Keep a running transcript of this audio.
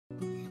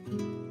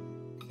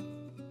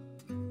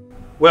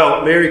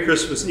Well, Merry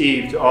Christmas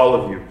Eve to all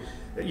of you.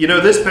 You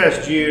know, this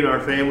past June, our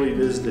family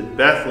visited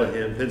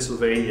Bethlehem,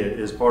 Pennsylvania,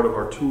 as part of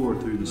our tour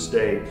through the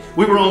state.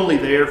 We were only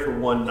there for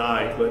one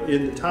night, but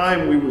in the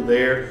time we were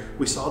there,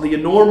 we saw the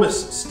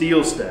enormous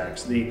steel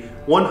stacks, the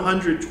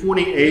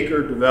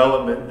 120-acre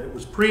development that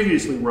was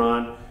previously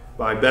run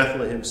by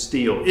Bethlehem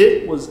Steel.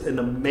 It was an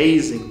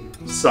amazing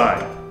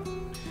sight.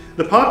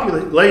 The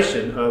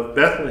population of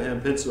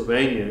Bethlehem,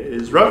 Pennsylvania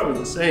is roughly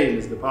the same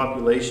as the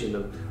population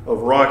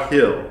of Rock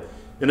Hill.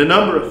 And a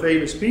number of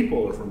famous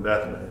people are from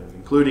Bethlehem,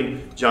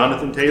 including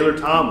Jonathan Taylor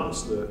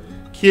Thomas, the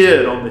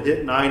kid on the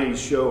hit 90s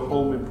show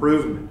Home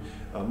Improvement,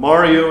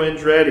 Mario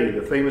Andretti,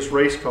 the famous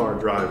race car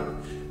driver,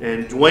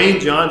 and Dwayne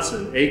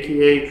Johnson,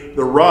 aka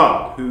The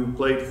Rock, who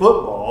played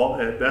football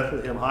at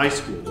Bethlehem High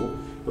School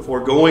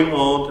before going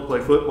on to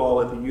play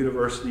football at the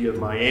University of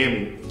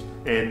Miami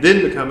and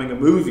then becoming a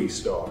movie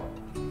star.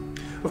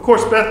 Of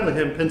course,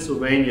 Bethlehem,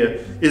 Pennsylvania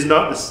is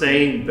not the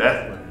same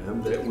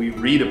Bethlehem that we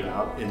read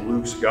about in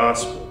Luke's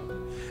Gospel.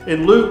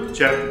 In Luke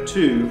chapter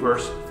 2,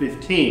 verse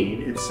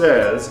 15, it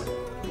says,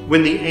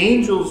 "When the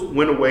angels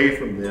went away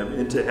from them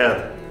into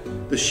heaven,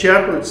 the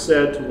shepherds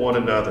said to one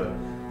another,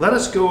 'Let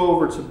us go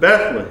over to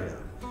Bethlehem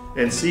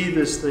and see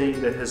this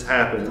thing that has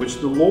happened, which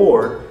the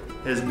Lord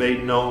has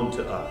made known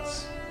to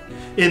us.'"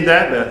 In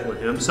that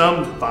Bethlehem,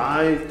 some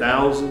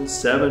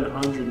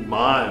 5,700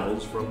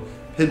 miles from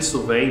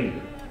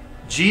Pennsylvania,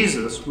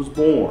 Jesus was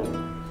born,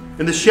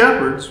 and the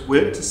shepherds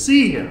went to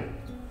see him.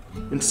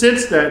 And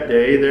since that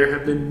day, there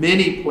have been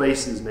many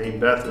places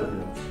named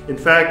Bethlehem. In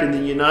fact, in the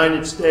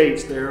United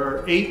States, there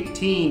are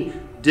 18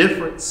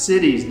 different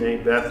cities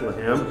named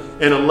Bethlehem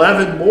and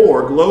 11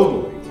 more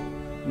globally.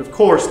 And of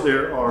course,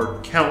 there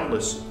are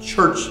countless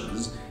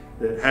churches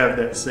that have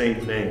that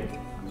same name.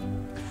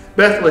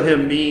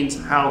 Bethlehem means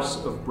house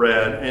of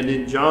bread, and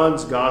in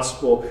John's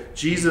Gospel,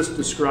 Jesus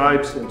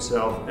describes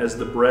himself as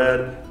the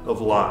bread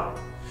of life.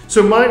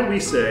 So might we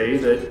say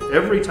that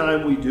every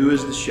time we do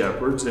as the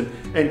shepherds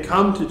and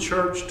come to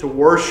church to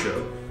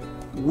worship,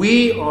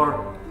 we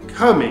are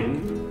coming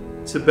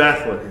to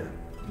Bethlehem.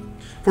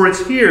 For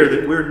it's here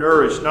that we're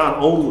nourished not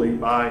only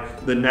by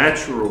the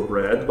natural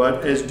bread,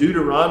 but as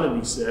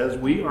Deuteronomy says,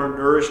 we are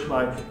nourished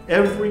by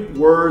every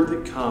word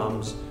that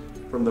comes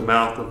from the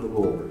mouth of the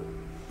Lord.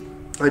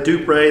 I do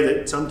pray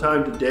that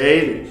sometime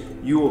today that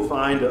you will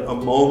find a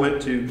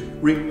moment to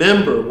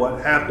remember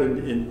what happened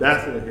in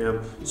Bethlehem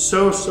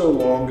so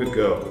long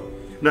ago.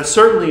 And I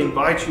certainly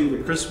invite you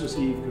to Christmas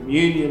Eve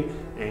communion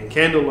and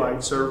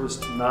candlelight service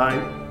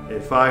tonight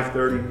at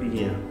 5:30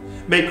 p.m.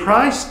 May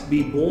Christ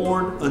be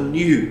born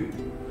anew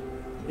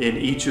in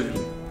each of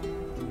you.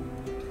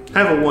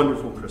 Have a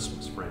wonderful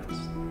Christmas.